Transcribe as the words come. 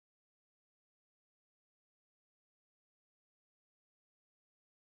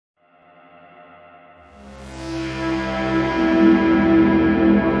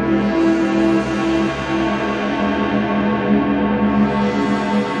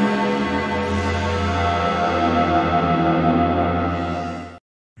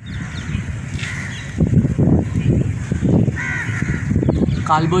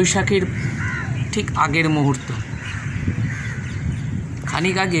কালবৈশাখীর ঠিক আগের মুহূর্ত।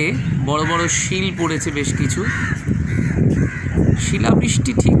 খানিক আগে বড় বড় শিল পড়েছে বেশ কিছু।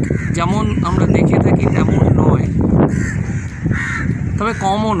 শিলাবৃষ্টি ঠিক যেমন আমরা দেখে থাকি তেমন নয়, তবে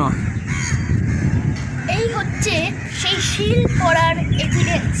কমও নয়। এই হচ্ছে সেই শিল পড়ার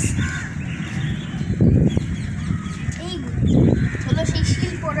এভিডেন্স। এই হলো সেই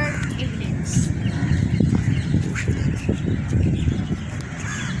শিল পড়ার এভিডেন্স।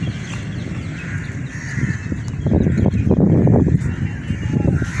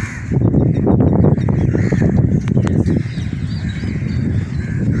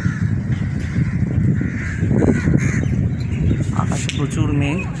 আকাশে প্রচুর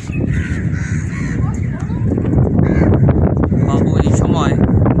মেঘ। বাবু এই সময়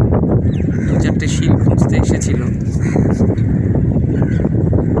দু চারটে শিল খুঁজতে এসেছিল,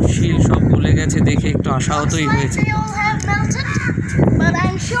 শিল সব গলে গেছে দেখে একটু আশাহতই হয়েছে। But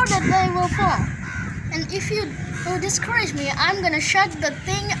I'm sure that they will fall. And if you discourage me, I'm gonna shut the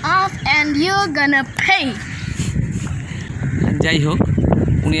thing off and you're gonna pay. যাই হোক,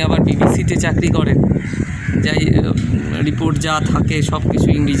 উনি আবার বিবিসিতে চাকরি করেন, যাই রিপোর্ট যা থাকে সব কিছু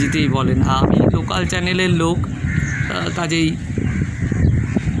ইংরেজিতেই বলেন। আমি লোকাল চ্যানেলের লোক, কাজেই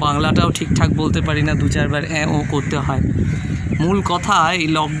বাংলাটাও ঠিকঠাক বলতে পারি না, দু চারবার ও করতে হয়। মূল কথা, এই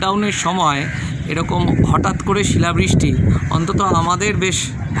লকডাউনের সময় এরকম হঠাৎ করে শিলাবৃষ্টি অন্তত আমাদের বেশ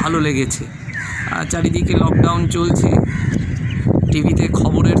ভালো লেগেছে। চারিদিকে লকডাউন চলছে, টিভিতে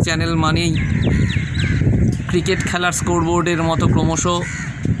খবরের চ্যানেল মানেই ক্রিকেট খেলার স্কোরবোর্ডের মতো ক্রমশ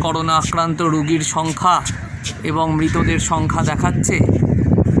করোনা আক্রান্ত রোগীর সংখ্যা এবং মৃতদের সংখ্যা দেখাচ্ছে।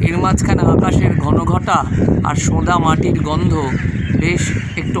 এর মাঝখানে আকাশের ঘনঘটা আর সোঁদা মাটির গন্ধ বেশ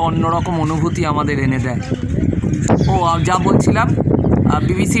একটু অন্যরকম অনুভূতি আমাদের এনে দেয়। ও যা বলছিলাম,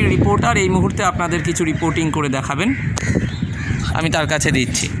 বিবিসির রিপোর্টার এই মুহূর্তে আপনাদের কিছু রিপোর্টিং করে দেখাবেন, আমি তার কাছে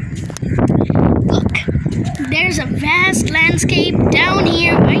দিচ্ছি। Look, there's a vast landscape down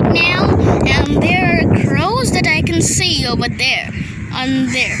here right now, and there are crows that I can see over there, on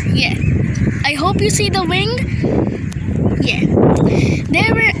there, yeah. I hope you see the wing. Yeah,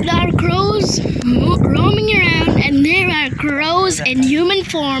 there are crows roaming around, and there are crows in human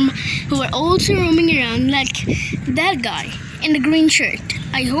form who are also roaming around, like that guy in the green shirt.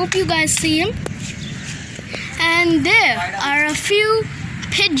 I hope you guys see him. And there are a few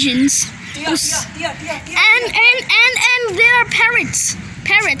pigeons, and there are parrots.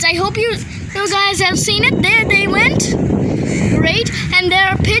 I hope you guys have seen it. There they went. Great. And there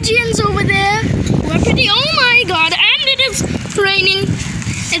are pigeons over there. We're pretty. Oh my God! And it is raining.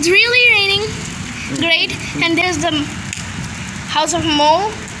 It's really raining. Great. And there's the house of mole,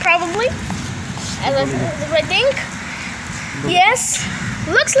 probably. As I think. Yes.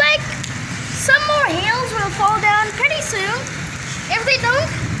 Looks like some more hails will fall down pretty soon. If they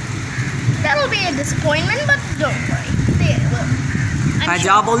don't, that'll be a disappointment. But don't worry, they will.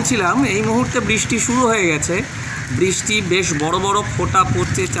 যা বলছিলাম, এই মুহূর্তে বৃষ্টি শুরু হয়ে গেছে। বৃষ্টি বেশ বড় বড় ফোঁটা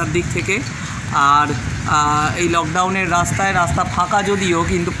পড়ছে চারদিক থেকে। আর এই লকডাউনের রাস্তা ফাঁকা যদিও,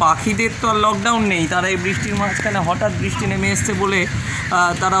 কিন্তু পাখিদের তো আর লকডাউন নেই। তারা এই বৃষ্টির মাঝখানে হঠাৎ বৃষ্টি নেমে এসছে বলে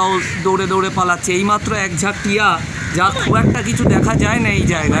তারাও দৌড়ে দৌড়ে পালাচ্ছে। এইমাত্র এক ঝাঁক টিয়া, যা খুব একটা কিছু দেখা যায় না এই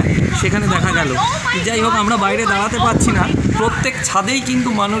জায়গায়, সেখানে দেখা গেল। যাই হোক, আমরা বাইরে দাঁড়াতে পারছি না। প্রত্যেক ছাদেই কিন্তু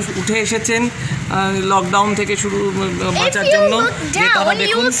মানুষ উঠে এসেছেন লকডাউন থেকে শুরু বাঁচার জন্য। তারা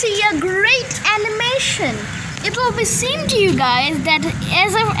দেখুন, it will be seen to you guys that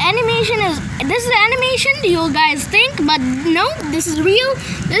as if animation is, this is animation, do you guys think? But no, this is real.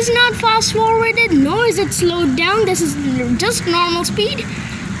 This is not fast forwarded, nor is it slowed down. This is just normal speed.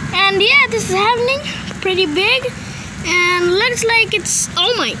 And yeah, this is happening pretty big, and looks like it's,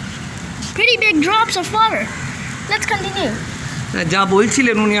 oh my, pretty big drops of water. Let's continue. যা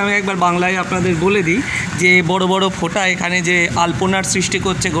বলছিলেন উনি, আমি একবার বাংলায় আপনাদের বলে দিই যে বড় বড় ফোঁটা এখানে যে আলপনার সৃষ্টি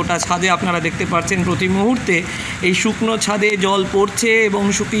করছে গোটা ছাদে। আপনারা দেখতে পাচ্ছেন প্রতি মুহূর্তে এই শুকনো ছাদে জল পড়ছে এবং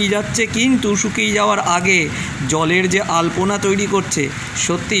শুকিয়ে যাচ্ছে, কিন্তু শুকিয়ে যাওয়ার আগে জলের যে আলপনা তৈরি করছে,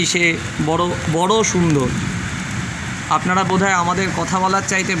 সত্যি সে বড় সুন্দর। আপনারা বোধহয় আমাদের কথা বলার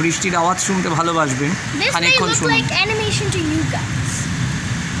চাইতে বৃষ্টির আওয়াজ শুনতে ভালোবাসবেন। খানিকক্ষণ শুনুন। Animation to you guys,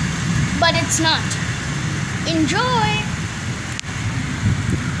 but it's not. Enjoy.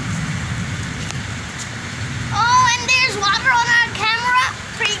 Oh, and there's water on our camera.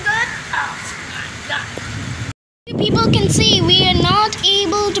 Pretty good. Oh my God. People can see we are not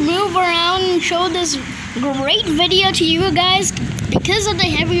able to move around and show this great video to you guys because of the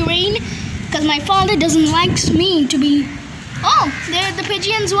heavy rain. Because my father doesn't like me to be. Oh, there are the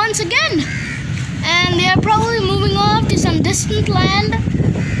pigeons once again. And they are probably moving off to some distant land.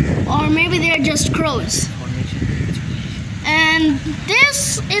 Or maybe they're just crows. And And this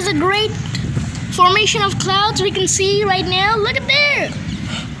is a great formation of clouds we can see right now. Look at there.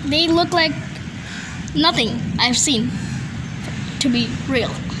 They look like nothing I've seen, to be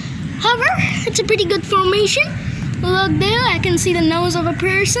real. However, it's a pretty good formation. Look there, I can see the nose of a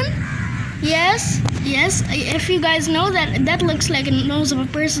person. Yes, if you guys know that looks like a nose of a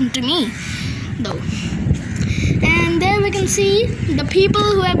person to me, though. And there we can see the people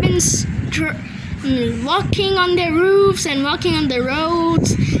who have been walking on their roofs and walking on the roads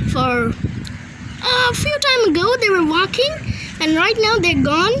for a few time ago. They were walking, and right now they're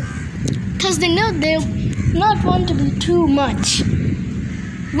gone because they know they not want to be too much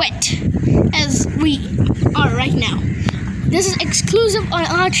wet as we are right now. This is exclusive on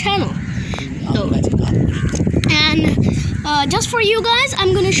our channel though. And just for you guys,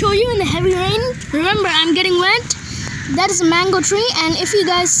 I'm gonna show you in the heavy rain. Remember, I'm getting wet. That is a mango tree, and if you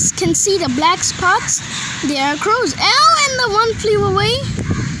guys can see the black spots, they are crows. Oh, and the one flew away.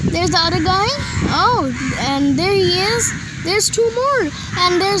 There's the other guy. Oh, and there he is. There's two more,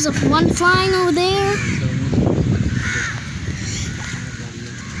 and there's one flying over there.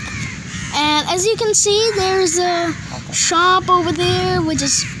 And as you can see, there's a shop over there which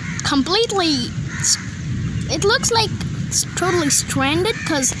is completely, it looks like it's totally stranded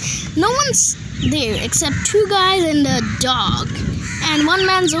because no one's there except two guys and a dog, and one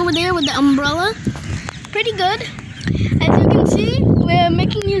man's over there with the umbrella. Pretty good. As you can see, we're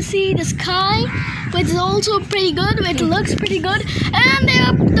making you see the sky, which is also pretty good. It looks pretty good. And there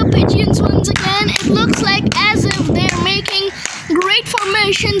are the pigeons once again. It looks like as if they're making great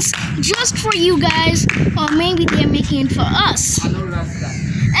formations just for you guys, or maybe they're making it for us.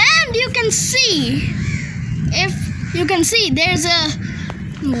 And you can see, if you can see, there's a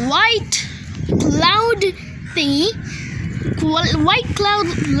white cloud thingy, white cloud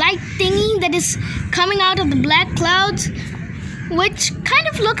light thingy that is coming out of the black clouds, which kind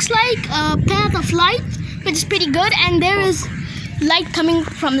of looks like a path of light, which is pretty good. And there is light coming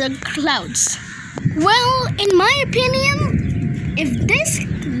from the clouds. Well, in my opinion, if this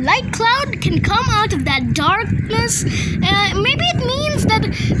light cloud can come out of that darkness, maybe it means that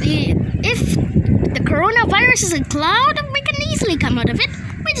if the coronavirus is a cloud, we can easily come out of it.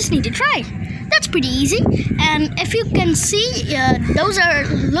 We just need to try. That's pretty easy. And if you can see, those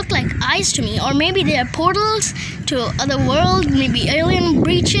look like eyes to me, or maybe they are portals to other world. Maybe alien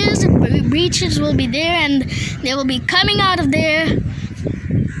breaches. Breaches will be there, and they will be coming out of there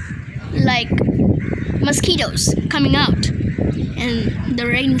like mosquitoes coming out in the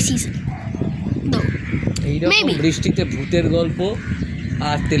rainy season. Though maybe বৃষ্টিতে ভূতের গল্প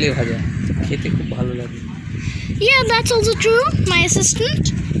আর তেলে ভাজা খেতে খুব ভালো লাগে. Yeah, that's also true. My assistant.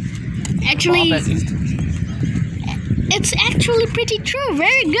 Actually, it's actually pretty true.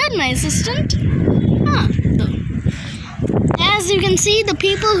 Very good, my assistant. As you can see, the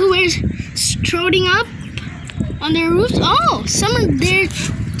people who are strolling up on their roofs. Oh, some are there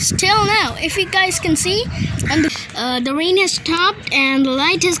still now. If you guys can see, and the rain has stopped and the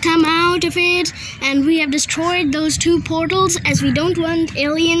light has come out of it, and we have destroyed those two portals as we don't want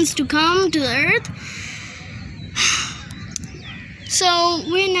aliens to come to the earth. So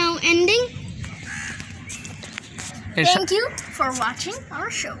we're now ending. Thank you for watching our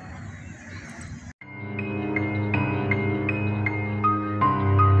show.